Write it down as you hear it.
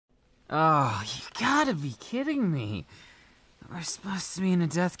Oh, you gotta be kidding me. We're supposed to be in a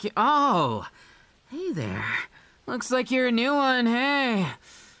death game. Oh, hey there. Looks like you're a new one, hey.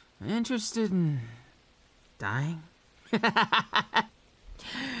 Interested in dying?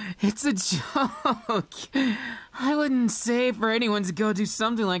 It's a joke. I wouldn't say for anyone to go do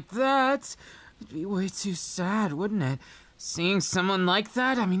something like that. It'd be way too sad, wouldn't it? Seeing someone like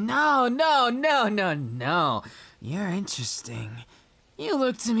that? I mean, no. You're interesting. You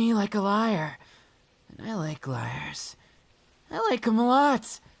look to me like a liar. And I like liars. I like them a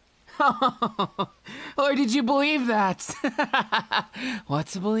lot. Or did you believe that? What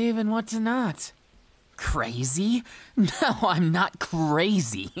to believe and what to not? Crazy? No, I'm not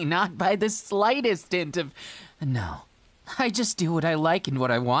crazy. Not by the slightest hint of... No. I just do what I like and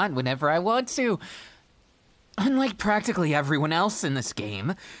what I want whenever I want to. Unlike practically everyone else in this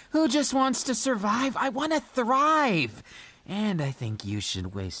game, who just wants to survive, I want to thrive. And I think you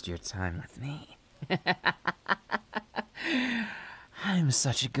should waste your time with me. I'm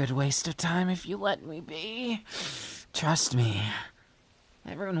such a good waste of time if you let me be. Trust me.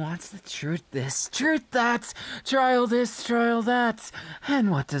 Everyone wants the truth this, truth that, trial this, trial that.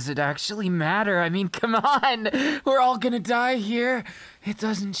 And what does it actually matter? I mean, come on. We're all gonna die here. It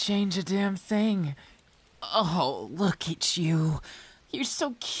doesn't change a damn thing. Oh, look at you. You're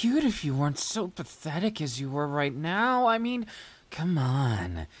so cute if you weren't so pathetic as you were right now. I mean, come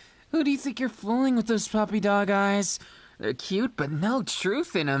on. Who do you think you're fooling with those puppy dog eyes? They're cute, but no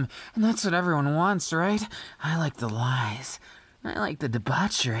truth in them. And that's what everyone wants, right? I like the lies. I like the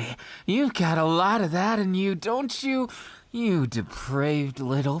debauchery. You've got a lot of that in you, don't you? You depraved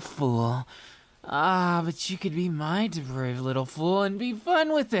little fool. Ah, but you could be my depraved little fool and be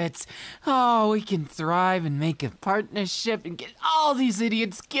fun with it. Oh, we can thrive and make a partnership and get all these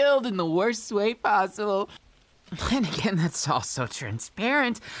idiots killed in the worst way possible. And again, that's all so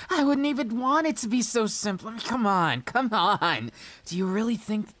transparent. I wouldn't even want it to be so simple. I mean, come on. Do you really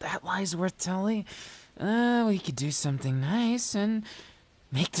think that lie's worth telling? We could do something nice and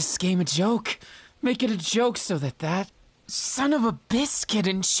make this game a joke. Make it a joke so that son of a biscuit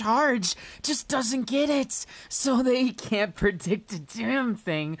in charge just doesn't get it. So they can't predict a damn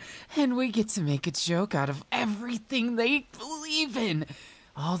thing. And we get to make a joke out of everything they believe in.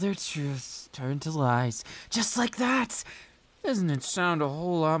 All their truths turn to lies. Just like that. Doesn't it sound a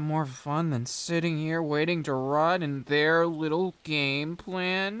whole lot more fun than sitting here waiting to rot in their little game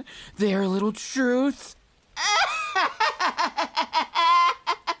plan? Their little truth?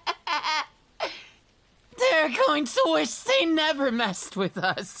 They're going to wish they never messed with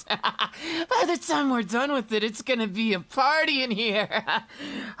us. By the time we're done with it, it's gonna be a party in here.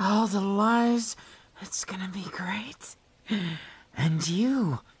 All the lies. It's gonna be great. And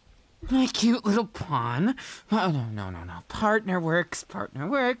you, my cute little pawn. Oh, no. Partner works.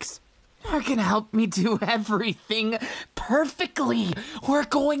 You're gonna help me do everything perfectly. We're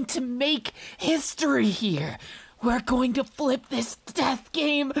going to make history here. We're going to flip this death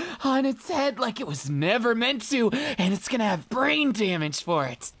game on its head like it was never meant to, and it's gonna have brain damage for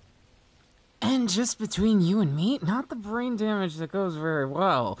it. And just between you and me, not the brain damage that goes very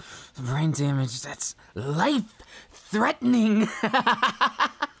well. The brain damage that's life-threatening.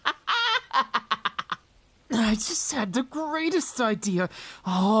 I just had the greatest idea.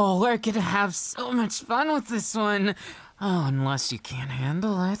 Oh, we're gonna have so much fun with this one. Oh, unless you can't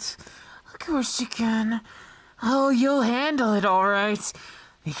handle it. Of course you can. Oh, you'll handle it all right.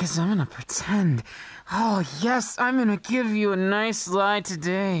 Because I'm gonna pretend. Oh, yes, I'm gonna give you a nice lie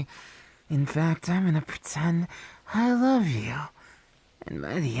today. In fact, I'm gonna pretend I love you. And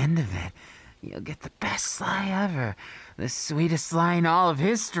by the end of it, you'll get the best lie ever. The sweetest lie in all of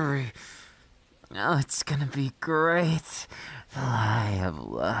history. Oh, it's gonna be great. The lie of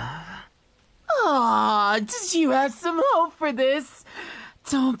love. Aw, did you have some hope for this?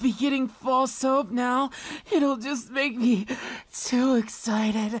 Don't be getting false hope now. It'll just make me too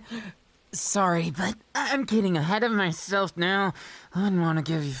excited. Sorry, but I'm getting ahead of myself now. I wouldn't want to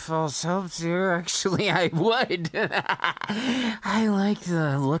give you false hopes here. Actually, I would. I like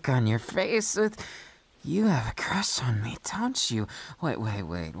the look on your face with... You have a crush on me, don't you? Wait.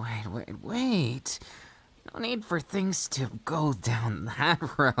 No need for things to go down that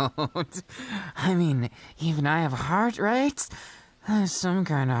road. I mean, even I have a heart, right? Some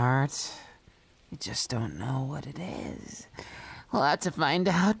kind of heart. You just don't know what it is. We'll have to find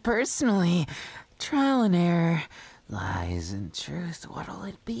out personally. Trial and error. Lies and truth. What'll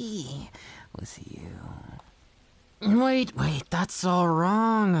it be with you? Wait, that's all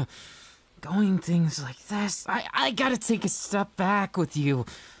wrong. Going things like this, I gotta take a step back with you.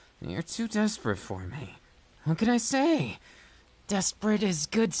 You're too desperate for me. What can I say? Desperate is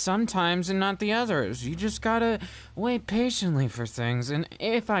good sometimes and not the others. You just gotta wait patiently for things, and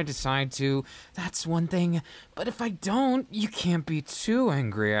if I decide to, that's one thing. But if I don't, you can't be too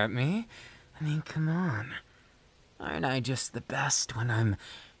angry at me. I mean, come on. Aren't I just the best when I'm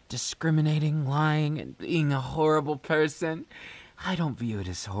discriminating, lying, and being a horrible person? I don't view it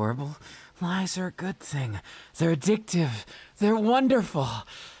as horrible. Lies are a good thing. They're addictive. They're wonderful.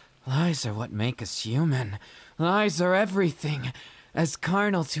 Lies are what make us human. Lies are everything. As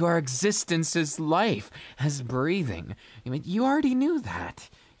carnal to our existence as life, as breathing. I mean, you already knew that.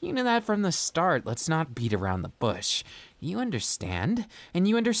 You knew that from the start. Let's not beat around the bush. You understand, and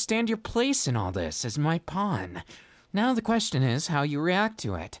you understand your place in all this as my pawn. Now the question is how you react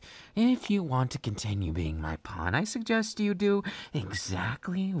to it. If you want to continue being my pawn, I suggest you do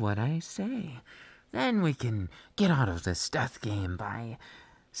exactly what I say. Then we can get out of this death game by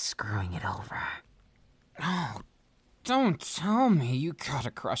screwing it over. Oh, don't tell me you got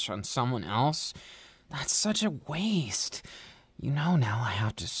a crush on someone else. That's such a waste. You know now I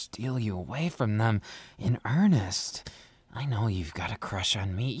have to steal you away from them in earnest. I know you've got a crush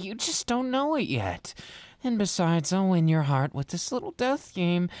on me, you just don't know it yet. And besides, I'll win your heart with this little death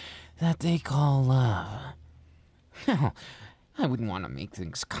game that they call love. No, I wouldn't want to make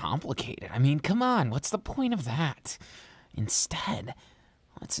things complicated. I mean, come on, what's the point of that? Instead,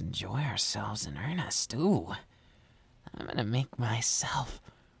 let's enjoy ourselves in earnest. Ooh, I'm gonna make myself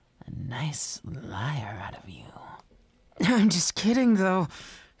a nice liar out of you. I'm just kidding, though.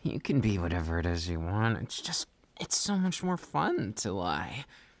 You can be whatever it is you want. It's so much more fun to lie.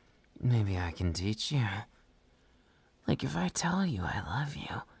 Maybe I can teach you. Like if I tell you I love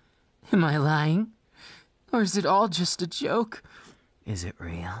you, am I lying? Or is it all just a joke? Is it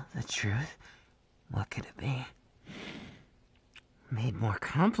real, the truth? What could it be? Made more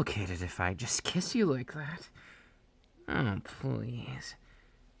complicated if I just kiss you like that. Oh, please.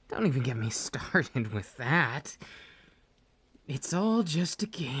 Don't even get me started with that. It's all just a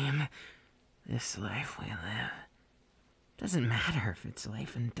game. This life we live. Doesn't matter if it's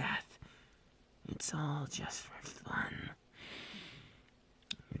life and death. It's all just for fun.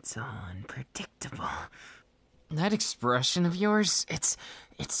 It's all unpredictable. That expression of yours, it's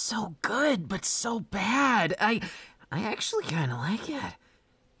so good, but so bad. I actually kind of like it.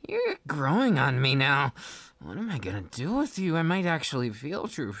 You're growing on me now. What am I gonna do with you? I might actually feel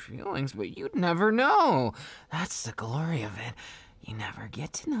true feelings, but you'd never know. That's the glory of it. You never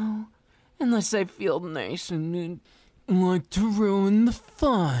get to know. Unless I feel nice and like to ruin the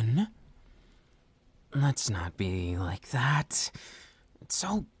fun. Let's not be like that. It's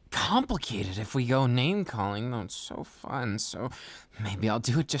so complicated if we go name-calling, though it's so fun, so maybe I'll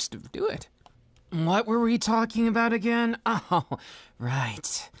do it just to do it. What were we talking about again? Oh,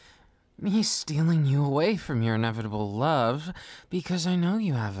 right. Me stealing you away from your inevitable love because I know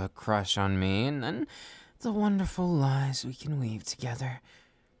you have a crush on me, and then the wonderful lies we can weave together.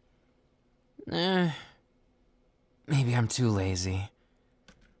 Maybe I'm too lazy.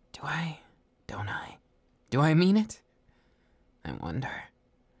 Do I? Don't I? Do I mean it? I wonder.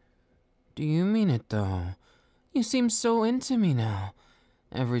 Do you mean it, though? You seem so into me now,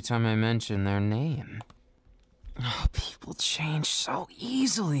 every time I mention their name. Oh, people change so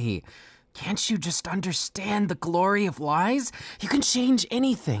easily. Can't you just understand the glory of lies? You can change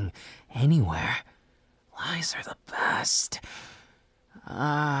anything, anywhere. Lies are the best.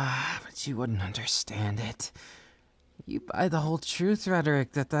 But you wouldn't understand it. You buy the whole truth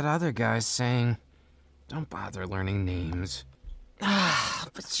rhetoric that other guy's saying. Don't bother learning names.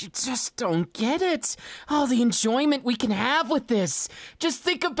 But you just don't get it. All the enjoyment we can have with this. Just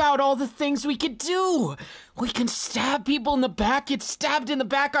think about all the things we could do. We can stab people in the back, get stabbed in the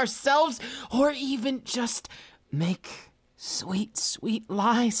back ourselves, or even just make sweet, sweet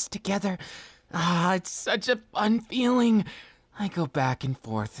lies together. It's such a fun feeling. I go back and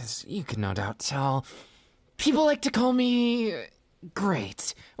forth, as you can no doubt tell. People like to call me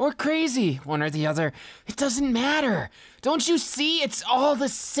great or crazy, one or the other. It doesn't matter. Don't you see? It's all the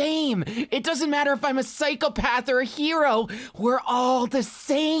same. It doesn't matter if I'm a psychopath or a hero. We're all the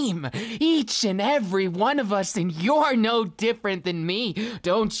same. Each and every one of us, and you're no different than me.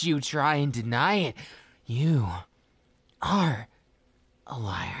 Don't you try and deny it. You are a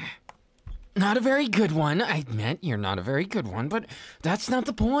liar. Not a very good one. I admit you're not a very good one, but that's not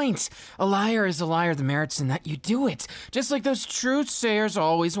the point. A liar is a liar. The merit's in that you do it. Just like those truth sayers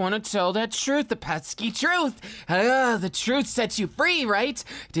always want to tell that truth, the pesky truth. The truth sets you free, right?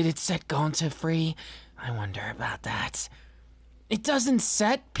 Did it set Gonta free? I wonder about that. It doesn't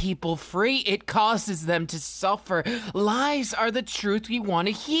set people free. It causes them to suffer. Lies are the truth we want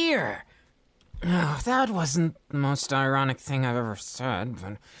to hear. Oh, that wasn't the most ironic thing I've ever said,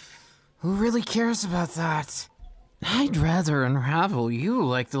 but who really cares about that? I'd rather unravel you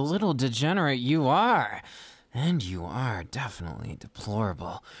like the little degenerate you are. And you are definitely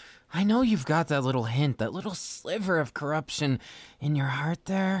deplorable. I know you've got that little hint, that little sliver of corruption in your heart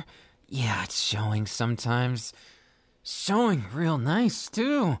there. Yeah, it's showing sometimes. Showing real nice,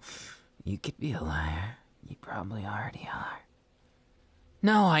 too. You could be a liar. You probably already are.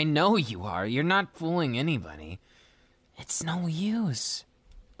 No, I know you are. You're not fooling anybody. It's no use.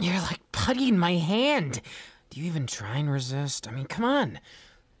 You're like putty in my hand. Do you even try and resist? I mean, come on.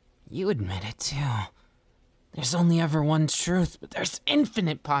 You admit it, too. There's only ever one truth, but there's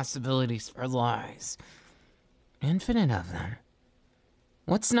infinite possibilities for lies. Infinite of them.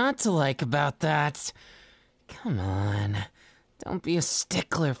 What's not to like about that? Come on. Don't be a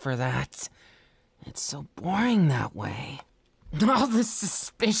stickler for that. It's so boring that way. All this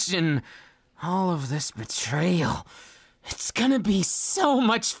suspicion, all of this betrayal. It's gonna be so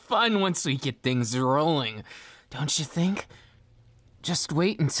much fun once we get things rolling. Don't you think? Just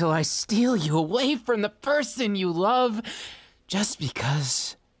wait until I steal you away from the person you love. Just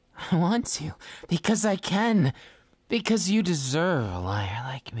because I want to. Because I can. Because you deserve a liar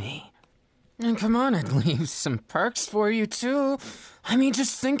like me. And come on, I'd leave some perks for you, too. I mean,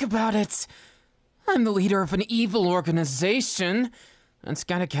 just think about it. I'm the leader of an evil organization. That's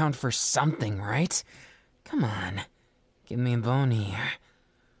gotta count for something, right? Come on. Give me a bone here.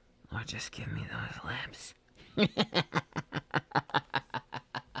 Or just give me those lips.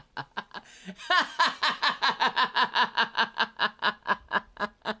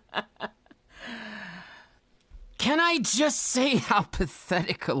 Can I just say how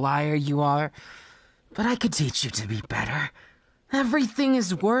pathetic a liar you are? But I could teach you to be better. Everything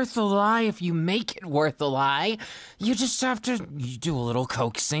is worth a lie if you make it worth a lie. You just have to do a little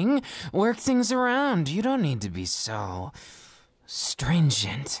coaxing, work things around. You don't need to be so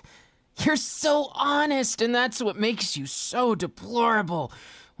stringent. You're so honest, and that's what makes you so deplorable.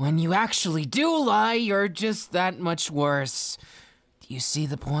 When you actually do lie, you're just that much worse. Do you see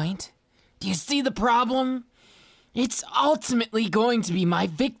the point? Do you see the problem? It's ultimately going to be my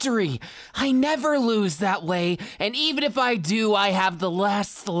victory. I never lose that way, and even if I do, I have the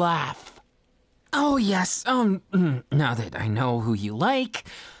last laugh. Oh, yes, now that I know who you like,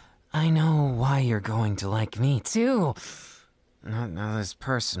 I know why you're going to like me, too. Not as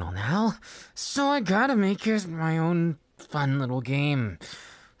personal now, so I gotta make it my own fun little game.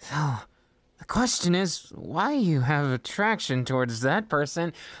 So, the question is, why you have attraction towards that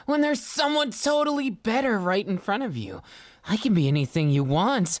person when there's someone totally better right in front of you? I can be anything you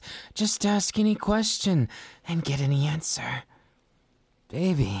want. Just ask any question and get any answer.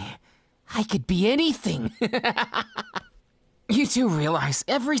 Baby, I could be anything. You do realize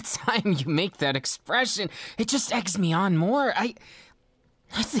every time you make that expression, it just eggs me on more. I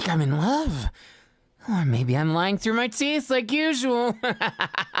think I'm in love. Or maybe I'm lying through my teeth like usual.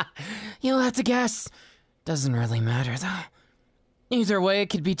 You'll have to guess. Doesn't really matter, though. Either way, it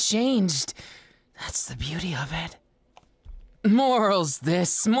could be changed. That's the beauty of it. Morals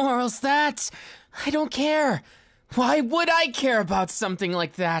this, morals that. I don't care. Why would I care about something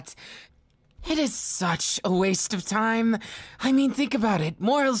like that? It is such a waste of time. I mean, think about it.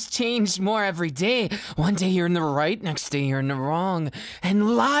 Morals change more every day. One day you're in the right, next day you're in the wrong.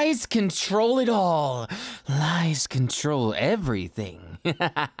 And lies control it all. Lies control everything.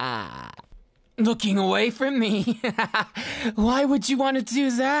 Looking away from me. Why would you want to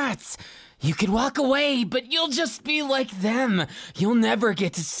do that? You could walk away, but you'll just be like them. You'll never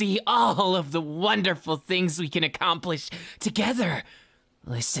get to see all of the wonderful things we can accomplish together.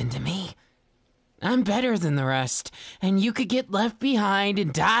 Listen to me. I'm better than the rest, and you could get left behind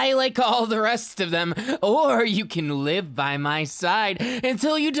and die like all the rest of them, or you can live by my side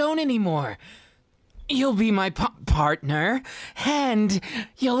until you don't anymore. You'll be my partner, and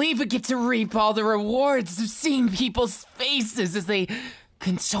you'll even get to reap all the rewards of seeing people's faces as they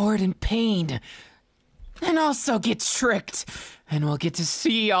contort in pain, and also get tricked, and we'll get to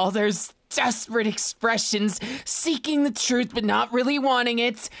see all their desperate expressions, seeking the truth but not really wanting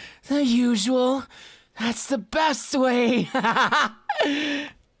it. The usual. That's the best way. A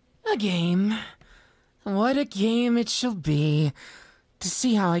game. What a game it shall be. To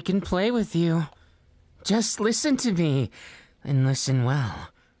see how I can play with you. Just listen to me, and listen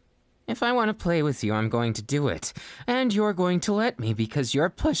well. If I want to play with you, I'm going to do it. And you're going to let me because you're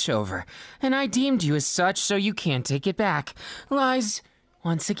a pushover. And I deemed you as such, so you can't take it back. Lies,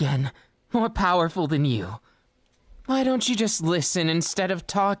 once again, more powerful than you. Why don't you just listen instead of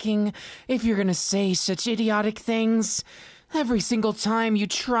talking if you're gonna say such idiotic things? Every single time you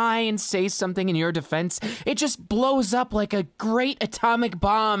try and say something in your defense, it just blows up like a great atomic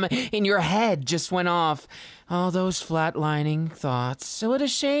bomb in your head just went off. All those flatlining thoughts. So what a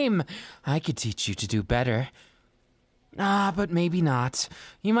shame. I could teach you to do better. Ah, but maybe not.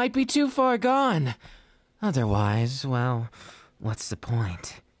 You might be too far gone. Otherwise, well, what's the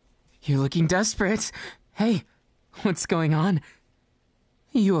point? You're looking desperate. Hey, what's going on?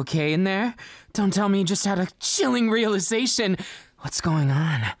 You okay in there? Don't tell me you just had a chilling realization. What's going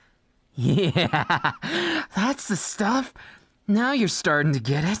on? Yeah, that's the stuff. Now you're starting to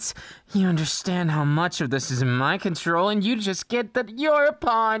get it. You understand how much of this is in my control, and you just get that you're a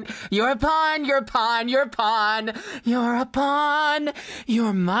pawn. You're a pawn, you're a pawn, you're a pawn. You're a pawn.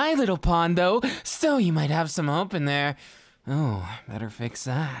 You're my little pawn, though, so you might have some hope in there. Oh, better fix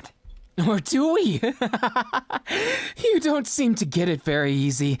that. Or do we? You don't seem to get it very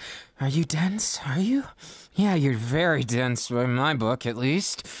easy. Are you dense? Are you? Yeah, you're very dense, by my book, at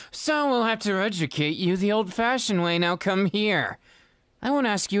least. So we'll have to educate you the old-fashioned way. Now come here. I won't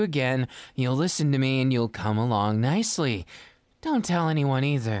ask you again. You'll listen to me and you'll come along nicely. Don't tell anyone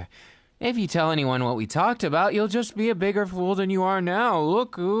either. If you tell anyone what we talked about, you'll just be a bigger fool than you are now.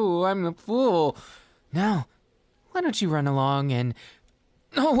 Look, ooh, I'm the fool. Now, why don't you run along and...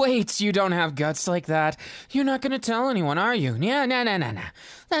 Oh, wait, you don't have guts like that. You're not gonna tell anyone, are you? Yeah, nah.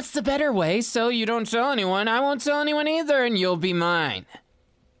 That's the better way, so you don't tell anyone. I won't tell anyone either, and you'll be mine.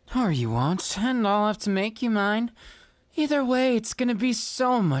 Or you won't, and I'll have to make you mine. Either way, it's gonna be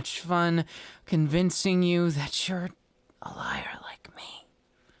so much fun convincing you that you're a liar like me.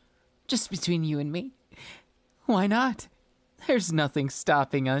 Just between you and me. Why not? There's nothing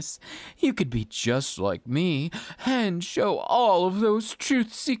stopping us. You could be just like me and show all of those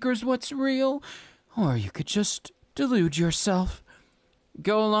truth seekers what's real. Or you could just delude yourself.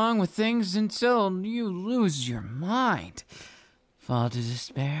 Go along with things until you lose your mind. Fall to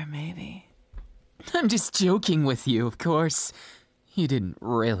despair, maybe? I'm just joking with you, of course. You didn't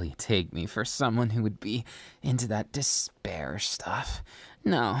really take me for someone who would be into that despair stuff.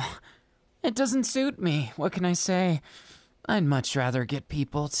 No, it doesn't suit me. What can I say? I'd much rather get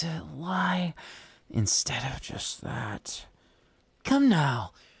people to lie instead of just that. Come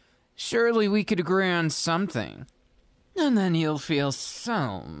now. Surely we could agree on something. And then you'll feel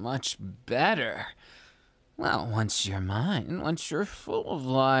so much better. Well, once you're mine, once you're full of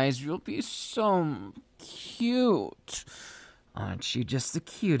lies, you'll be so cute. Aren't you just the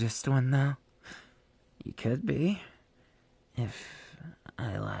cutest one, though? You could be, if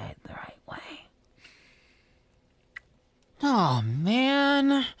I lied the right way. Oh,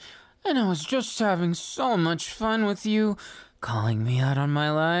 man. And I was just having so much fun with you, calling me out on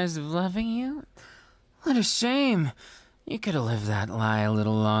my lies of loving you. What a shame. You could have lived that lie a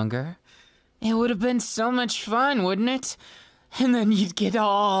little longer. It would have been so much fun, wouldn't it? And then you'd get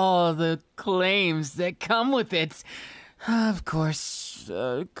all the claims that come with it. Of course,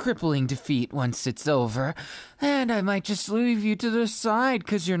 crippling defeat once it's over. And I might just leave you to the side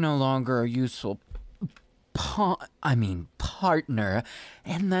because you're no longer a useful partner.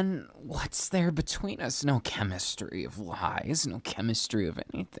 And then what's there between us? No chemistry of lies, no chemistry of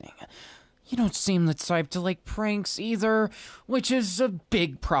anything. You don't seem the type to like pranks either, which is a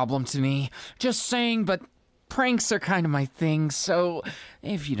big problem to me. Just saying, but pranks are kind of my thing, so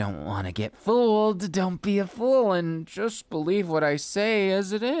if you don't want to get fooled, don't be a fool and just believe what I say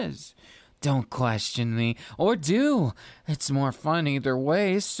as it is. Don't question me, or do. It's more fun either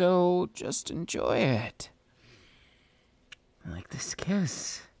way, so just enjoy it. Like this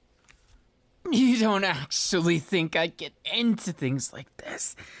kiss. You don't actually think I'd get into things like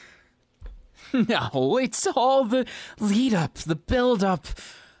this. No, it's all the lead up, the build up,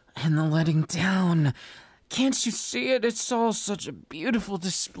 and the letting down. Can't you see it? It's all such a beautiful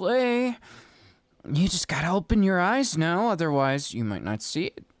display. You just gotta open your eyes now, otherwise you might not see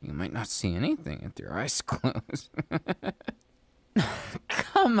it. You might not see anything with your eyes closed.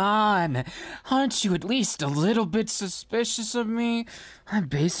 Come on, aren't you at least a little bit suspicious of me? I've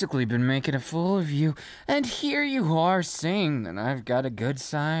basically been making a fool of you, and here you are saying that I've got a good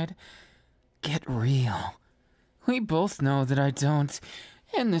side. Get real. We both know that I don't,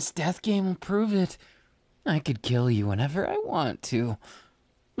 and this death game will prove it. I could kill you whenever I want to.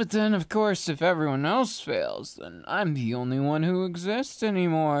 But then, of course, if everyone else fails, then I'm the only one who exists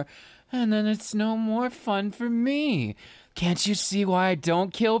anymore, and then it's no more fun for me. Can't you see why I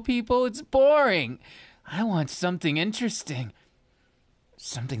don't kill people? It's boring. I want something interesting.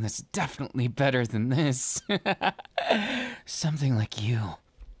 Something that's definitely better than this. Something like you.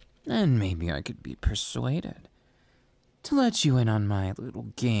 And maybe I could be persuaded to let you in on my little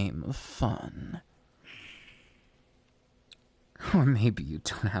game of fun. Or maybe you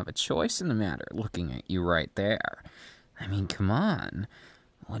don't have a choice in the matter, looking at you right there. I mean, come on.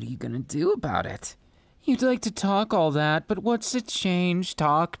 What are you gonna do about it? You'd like to talk all that, but what's it change?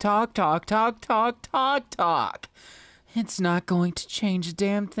 Talk, talk, talk, talk, talk, talk, talk. It's not going to change a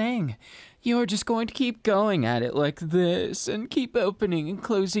damn thing. You're just going to keep going at it like this and keep opening and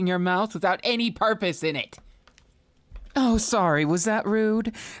closing your mouth without any purpose in it. Oh, sorry, was that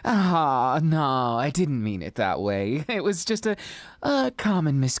rude? Ah, no, I didn't mean it that way. It was just a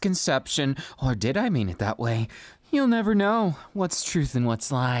common misconception. Or did I mean it that way? You'll never know what's truth and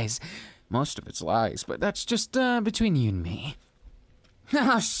what's lies. Most of it's lies, but that's just between you and me.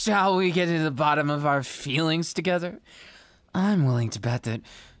 Now, shall we get to the bottom of our feelings together? I'm willing to bet that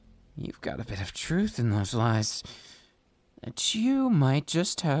you've got a bit of truth in those lies. That you might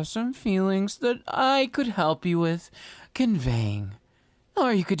just have some feelings that I could help you with conveying.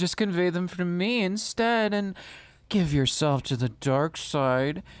 Or you could just convey them from me instead and give yourself to the dark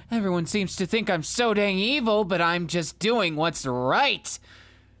side. Everyone seems to think I'm so dang evil, but I'm just doing what's right.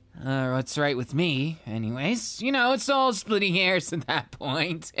 What's right with me, anyways. You know, it's all splitting hairs at that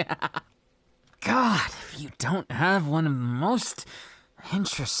point. God, if you don't have one of the most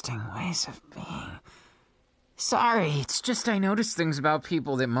interesting ways of being. Sorry, it's just I notice things about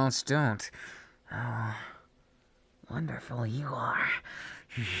people that most don't. Oh, wonderful you are.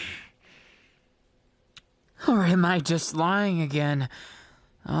 Or am I just lying again?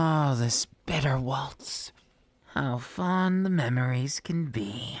 Oh, this bitter waltz. How fond the memories can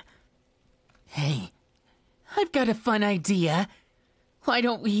be. Hey, I've got a fun idea. Why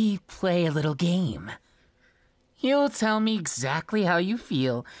don't we play a little game? You'll tell me exactly how you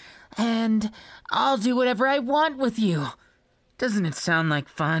feel, and I'll do whatever I want with you. Doesn't it sound like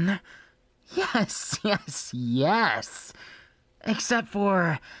fun? Yes, yes, yes. Except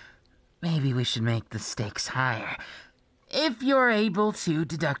for, maybe we should make the stakes higher. If you're able to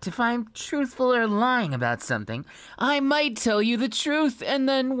deduct if I'm truthful or lying about something, I might tell you the truth, and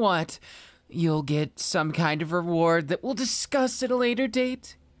then what? You'll get some kind of reward that we'll discuss at a later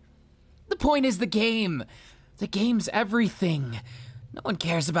date. The point is the game. The game's everything. No one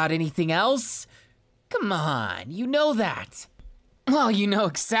cares about anything else. Come on, you know that. Well, you know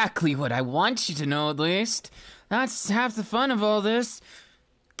exactly what I want you to know, at least. That's half the fun of all this.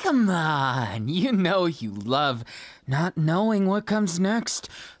 Come on, you know you love not knowing what comes next.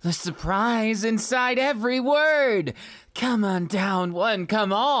 The surprise inside every word. Come on down, one,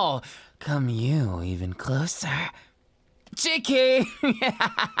 come all. Come you even closer. Chicky!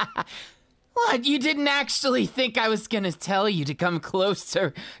 What, you didn't actually think I was gonna tell you to come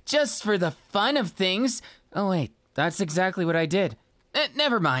closer just for the fun of things? Oh wait, that's exactly what I did.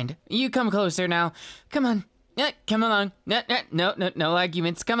 Never mind, you come closer now. Come on, come along. No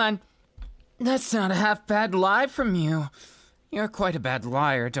arguments, come on. That's not a half bad lie from you. You're quite a bad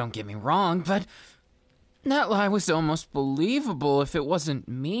liar, don't get me wrong, but that lie was almost believable if it wasn't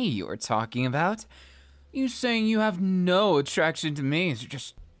me you were talking about. You saying you have no attraction to me is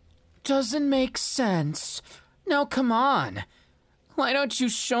just doesn't make sense. Now come on. Why don't you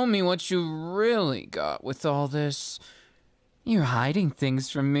show me what you really got with all this? You're hiding things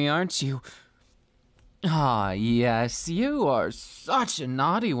from me, aren't you? Ah, yes, you are such a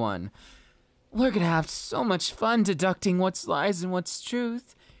naughty one. We're gonna have so much fun deducting what's lies and what's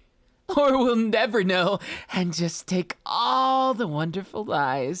truth. Or we'll never know and just take all the wonderful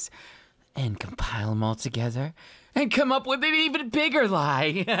lies and compile them all together and come up with an even bigger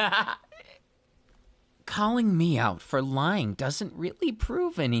lie. Calling me out for lying doesn't really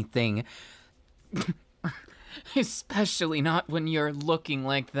prove anything. Especially not when you're looking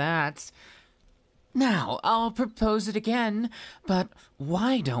like that. Now, I'll propose it again, but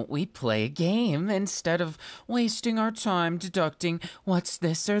why don't we play a game instead of wasting our time deducting what's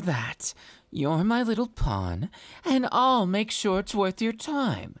this or that? You're my little pawn, and I'll make sure it's worth your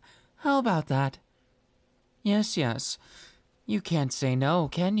time. How about that? Yes, yes. You can't say no,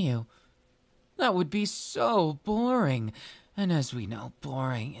 can you? That would be so boring, and as we know,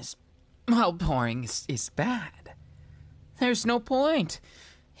 boring is bad. There's no point.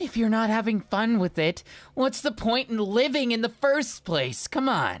 If you're not having fun with it, what's the point in living in the first place? Come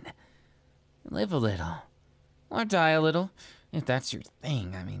on. Live a little. Or die a little, if that's your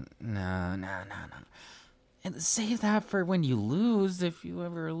thing. I mean, no. And save that for when you lose, if you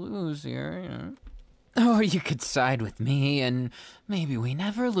ever lose here, you know. Or you could side with me, and maybe we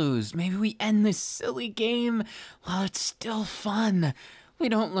never lose. Maybe we end this silly game while it's still fun. We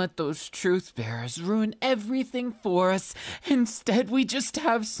don't let those truth bearers ruin everything for us. Instead, we just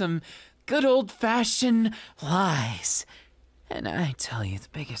have some good old-fashioned lies. And I tell you the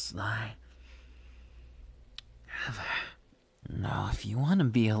biggest lie ever. No, if you want to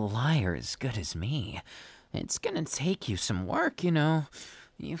be a liar as good as me, it's gonna take you some work, you know.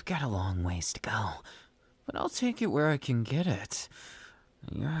 You've got a long ways to go. But I'll take it where I can get it.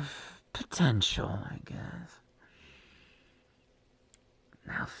 Your potential, I guess.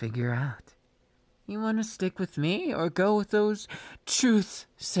 Now figure out. You want to stick with me or go with those truth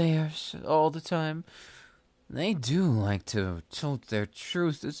sayers all the time? They do like to tote their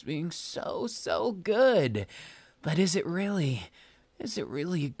truth as being so, so good. But is it really? Is it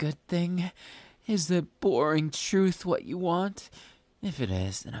really a good thing? Is the boring truth what you want? If it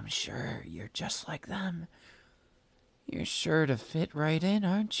is, then I'm sure you're just like them. You're sure to fit right in,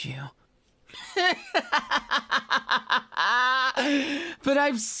 aren't you? But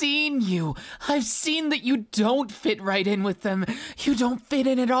I've seen you. I've seen that you don't fit right in with them. You don't fit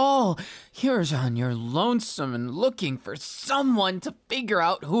in at all. You're on your lonesome and looking for someone to figure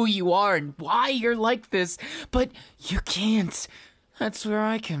out who you are and why you're like this. But you can't. That's where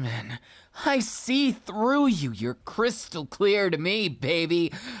I come in. I see through you. You're crystal clear to me,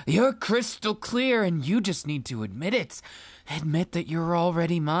 baby. You're crystal clear, and you just need to admit it. Admit that you're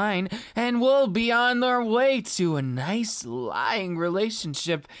already mine, and we'll be on our way to a nice lying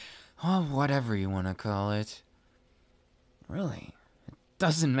relationship, or whatever you want to call it. Really, it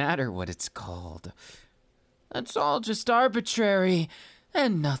doesn't matter what it's called. That's all just arbitrary,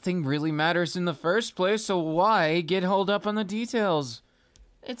 and nothing really matters in the first place, so why get holed up on the details?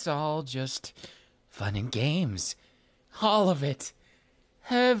 It's all just fun and games. All of it.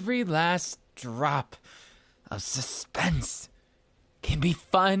 Every last drop of suspense can be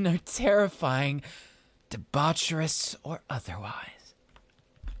fun or terrifying, debaucherous or otherwise.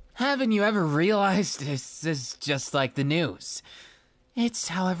 Haven't you ever realized this is just like the news? It's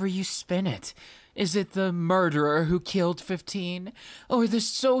however you spin it. Is it the murderer who killed 15? Or the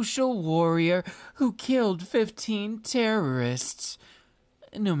social warrior who killed 15 terrorists?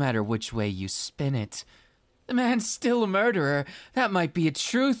 No matter which way you spin it, the man's still a murderer. That might be a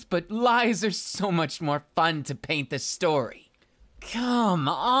truth, but lies are so much more fun to paint the story. Come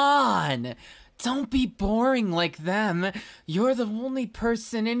on! Don't be boring like them. You're the only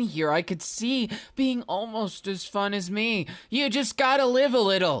person in here I could see being almost as fun as me. You just gotta live a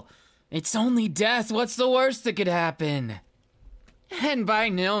little. It's only death. What's the worst that could happen? And by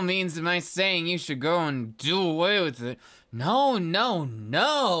no means am I saying you should go and do away with it. No.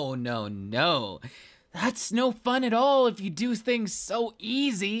 That's no fun at all if you do things so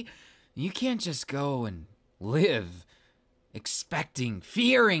easy. You can't just go and live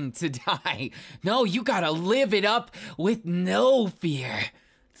fearing to die. No, you gotta live it up with no fear.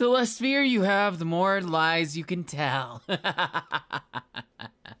 The less fear you have, the more lies you can tell.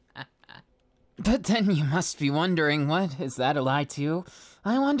 But then you must be wondering, what, is that a lie too?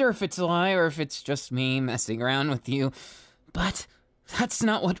 I wonder if it's a lie or if it's just me messing around with you. But that's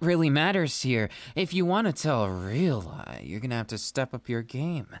not what really matters here. If you want to tell a real lie, you're gonna have to step up your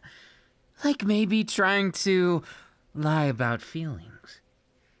game. Like maybe trying to lie about feelings.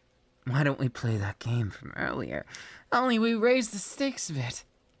 Why don't we play that game from earlier? Only we raise the stakes a bit.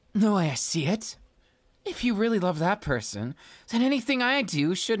 The way I see it, if you really love that person, then anything I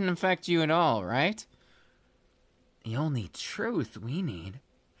do shouldn't affect you at all, right? The only truth we need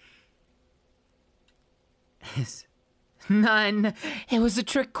is none. It was a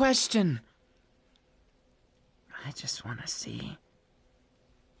trick question. I just want to see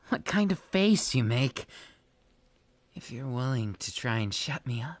what kind of face you make if you're willing to try and shut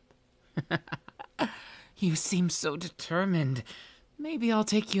me up. You seem so determined. Maybe I'll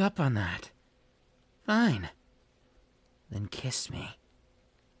take you up on that. Fine. Then kiss me.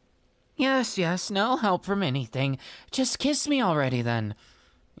 Yes, no help from anything. Just kiss me already then.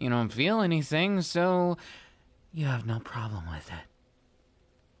 You don't feel anything, so you have no problem with it.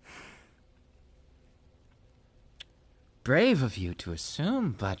 Brave of you to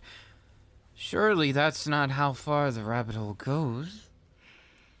assume, but surely that's not how far the rabbit hole goes.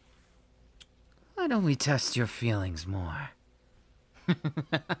 Why don't we test your feelings more?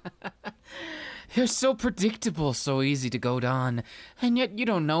 You're so predictable, so easy to goad on, and yet you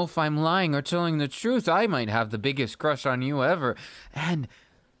don't know if I'm lying or telling the truth. I might have the biggest crush on you ever, and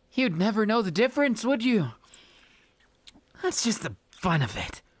you'd never know the difference, would you? That's just the fun of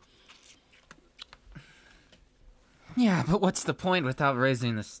it. Yeah, but what's the point without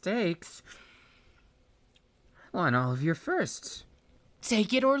raising the stakes? I want all of your firsts.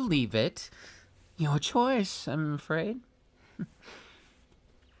 Take it or leave it. Your choice, I'm afraid.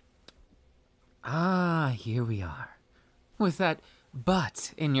 Ah, here we are. With that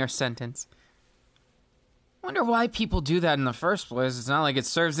but in your sentence. Wonder why people do that in the first place. It's not like it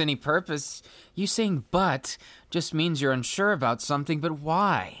serves any purpose. You saying "but" just means you're unsure about something, but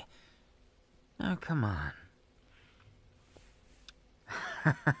why? Oh, come on.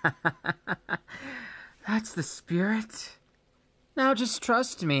 That's the spirit. Now just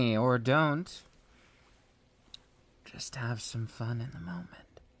trust me, or don't. Just have some fun in the moment.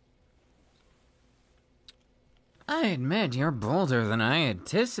 I admit you're bolder than I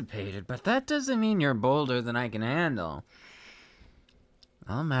anticipated, but that doesn't mean you're bolder than I can handle.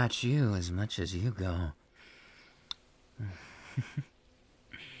 I'll match you as much as you go.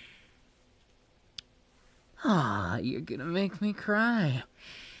 Ah, you're gonna make me cry.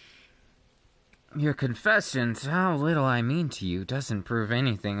 Your confessions, how little I mean to you, doesn't prove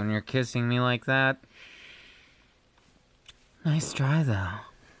anything when you're kissing me like that. Nice try, though.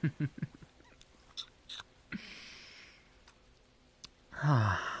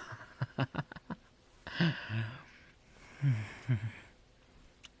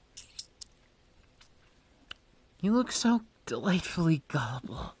 You look so delightfully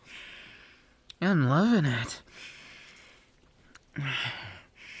gullible. I'm loving it.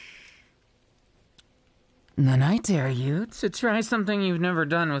 Then I dare you to try something you've never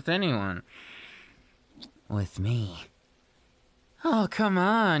done with anyone. With me. Oh, come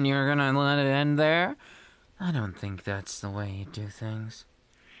on, you're gonna let it end there? I don't think that's the way you do things.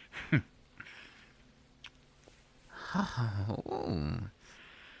 Oh.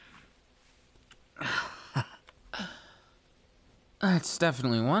 That's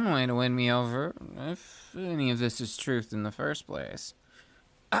definitely one way to win me over, if any of this is truth in the first place.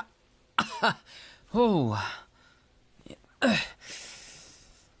 Oh.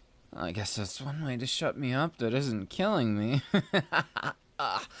 I guess that's one way to shut me up that isn't killing me.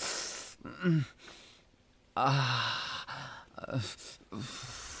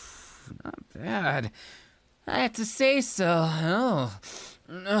 Not bad. I had to say so.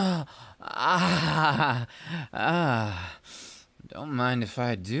 Don't mind if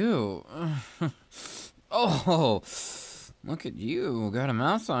I do. Oh, look at you. Got a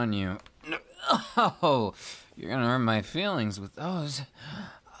mouth on you. Oh, you're gonna hurt my feelings with those.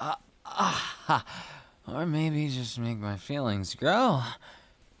 Or maybe just make my feelings grow.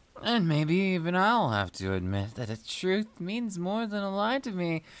 And maybe even I'll have to admit that a truth means more than a lie to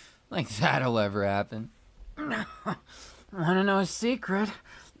me. Like that'll ever happen. Wanna know a secret?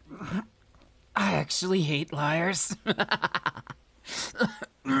 I actually hate liars.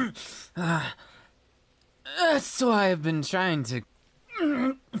 That's why I've been trying to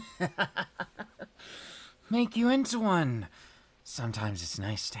make you into one. Sometimes it's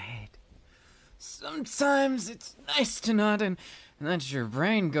nice to hate. Sometimes it's nice to not and let your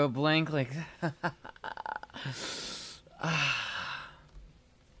brain go blank like that.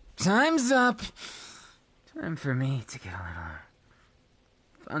 Time's up. Time for me to get a little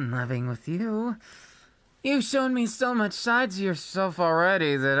fun-loving with you. You've shown me so much sides of yourself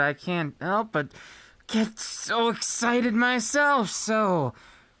already that I can't help but get so excited myself, so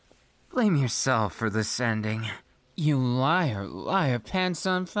blame yourself for this ending. You liar, liar, pants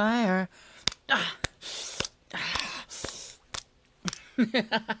on fire.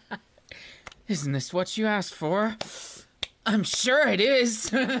 Isn't this what you asked for? I'm sure it is.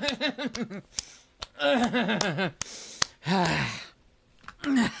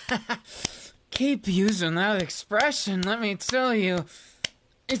 Keep using that expression, let me tell you.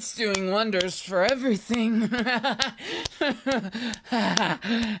 It's doing wonders for everything.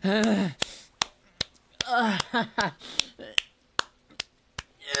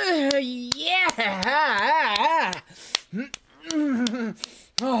 Yeah.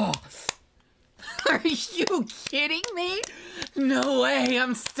 Oh. Are you kidding me? No way,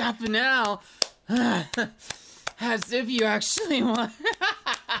 I'm stopping now. As if you actually want.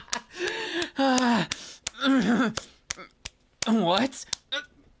 What?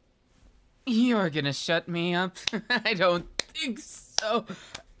 You're gonna shut me up? I don't think so.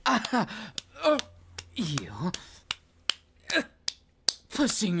 You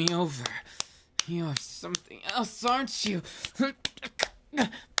pushing me over. You're something else, aren't you?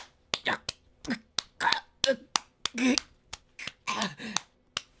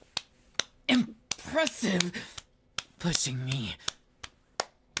 Impressive. Pushing me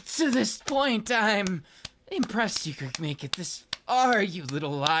to this point. I'm impressed you could make it this far, you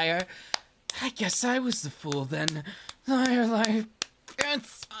little liar. I guess I was the fool then. Liar, liar,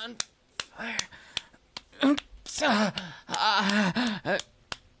 pants on fire.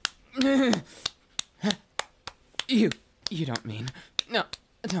 You don't mean... No,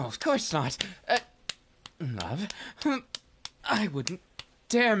 of course not. Love, I wouldn't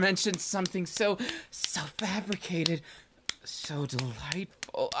dare mention something so fabricated, so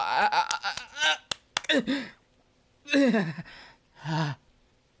delightful.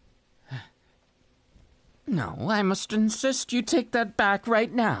 No, I must insist you take that back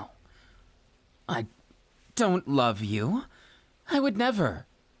right now. I don't love you. I would never.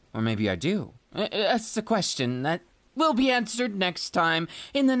 Or maybe I do. That's a question that will be answered next time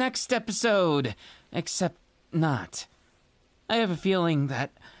in the next episode. Except not. I have a feeling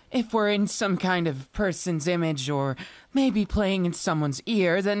that if we're in some kind of person's image or maybe playing in someone's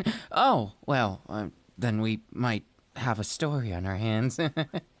ear, then, then we might have a story on our hands.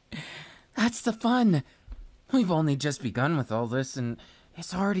 That's the fun. We've only just begun with all this, and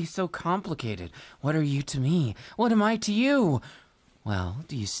it's already so complicated. What are you to me? What am I to you? Well,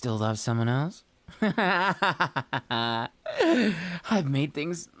 do you still love someone else? I've made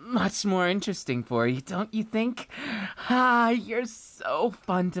things much more interesting for you, don't you think? You're so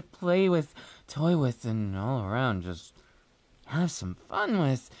fun to play with, toy with, and all around just have some fun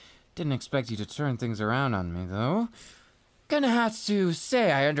with. Didn't expect you to turn things around on me, though. Gonna have to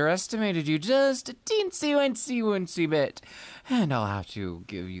say I underestimated you just a teensy-weensy bit. And I'll have to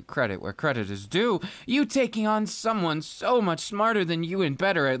give you credit where credit is due. You taking on someone so much smarter than you and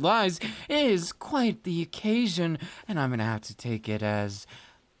better at lies is quite the occasion, and I'm gonna have to take it as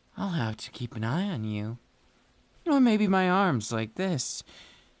I'll have to keep an eye on you. Or maybe my arms like this.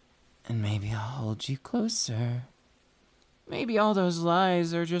 And maybe I'll hold you closer. Maybe all those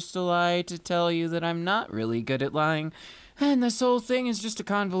lies are just a lie to tell you that I'm not really good at lying. And this whole thing is just a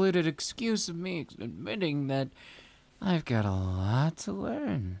convoluted excuse of me admitting that I've got a lot to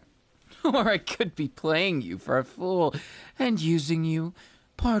learn. Or I could be playing you for a fool and using you,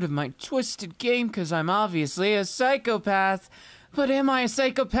 part of my twisted game, because I'm obviously a psychopath. But am I a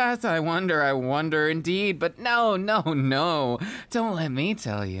psychopath? I wonder indeed. But no. Don't let me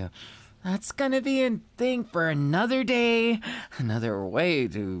tell you. That's gonna be a thing for another day, another way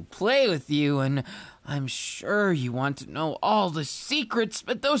to play with you, and I'm sure you want to know all the secrets,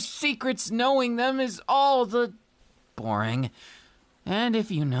 but those secrets, knowing them is all the boring. And if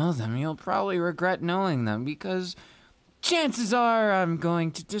you know them, you'll probably regret knowing them, because chances are I'm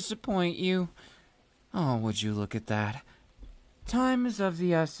going to disappoint you. Oh, would you look at that? Time is of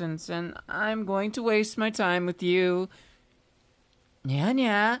the essence, and I'm going to waste my time with you.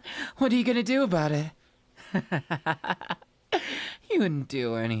 Yeah. What are you gonna do about it? You wouldn't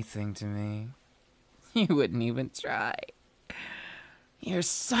do anything to me. You wouldn't even try. You're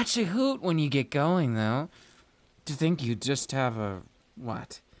such a hoot when you get going, though. To think you'd just have a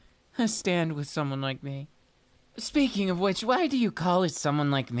stand with someone like me? Speaking of which, why do you call it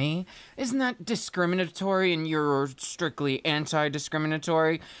someone like me? Isn't that discriminatory and you're strictly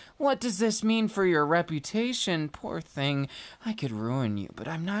anti-discriminatory? What does this mean for your reputation? Poor thing. I could ruin you, but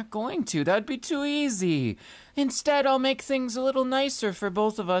I'm not going to. That'd be too easy. Instead, I'll make things a little nicer for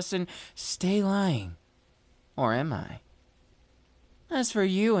both of us and stay lying. Or am I? As for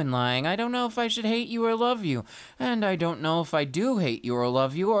you and lying, I don't know if I should hate you or love you. And I don't know if I do hate you or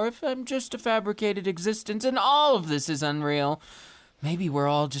love you, or if I'm just a fabricated existence and all of this is unreal. Maybe we're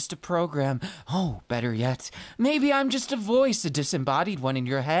all just a program. Oh, better yet, maybe I'm just a voice, a disembodied one in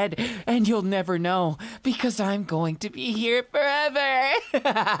your head, and you'll never know, because I'm going to be here forever.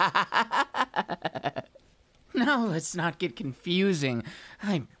 Now, let's not get confusing.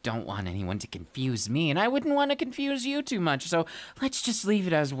 I don't want anyone to confuse me, and I wouldn't want to confuse you too much, so let's just leave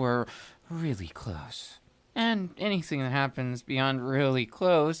it as we're really close. And anything that happens beyond really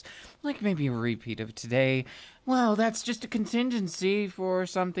close, like maybe a repeat of today, well, that's just a contingency for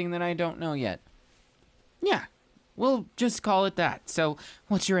something that I don't know yet. Yeah, we'll just call it that. So,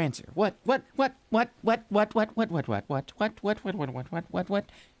 what's your answer? What?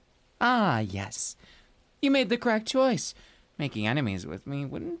 Ah, yes. You made the correct choice. Making enemies with me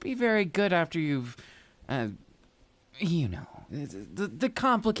wouldn't be very good after you've, the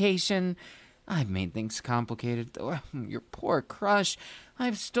complication. I've made things complicated, though. Your poor crush.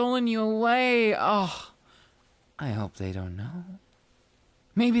 I've stolen you away. Oh, I hope they don't know.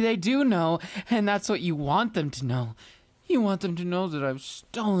 Maybe they do know, and that's what you want them to know. You want them to know that I've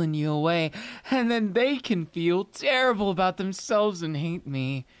stolen you away, and then they can feel terrible about themselves and hate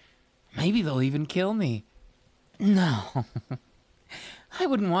me. Maybe they'll even kill me. No, I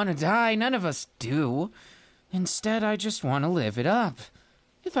wouldn't want to die. None of us do. Instead, I just want to live it up.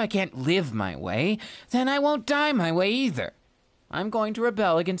 If I can't live my way, then I won't die my way either. I'm going to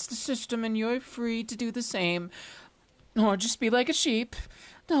rebel against the system, and you're free to do the same. Or just be like a sheep.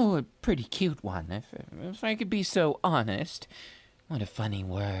 Though a pretty cute one, if I could be so honest. What a funny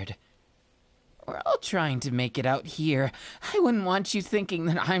word. We're all trying to make it out here. I wouldn't want you thinking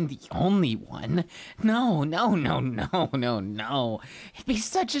that I'm the only one. No, no, no, no, no, no. It'd be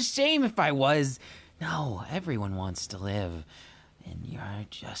such a shame if I was. No, everyone wants to live. And you're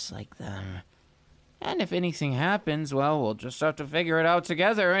just like them. And if anything happens, well, we'll just have to figure it out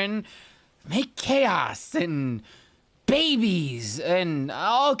together and make chaos and babies and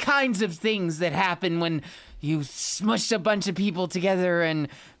all kinds of things that happen when you smush a bunch of people together, and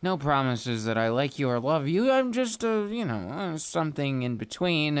no promises that I like you or love you. I'm just something in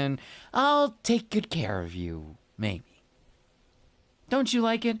between, and I'll take good care of you, maybe. Don't you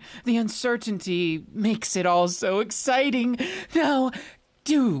like it? The uncertainty makes it all so exciting. Now,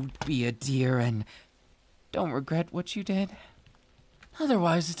 do be a dear and don't regret what you did.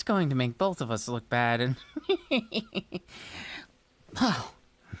 Otherwise, it's going to make both of us look bad, and well,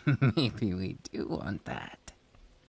 maybe we do want that.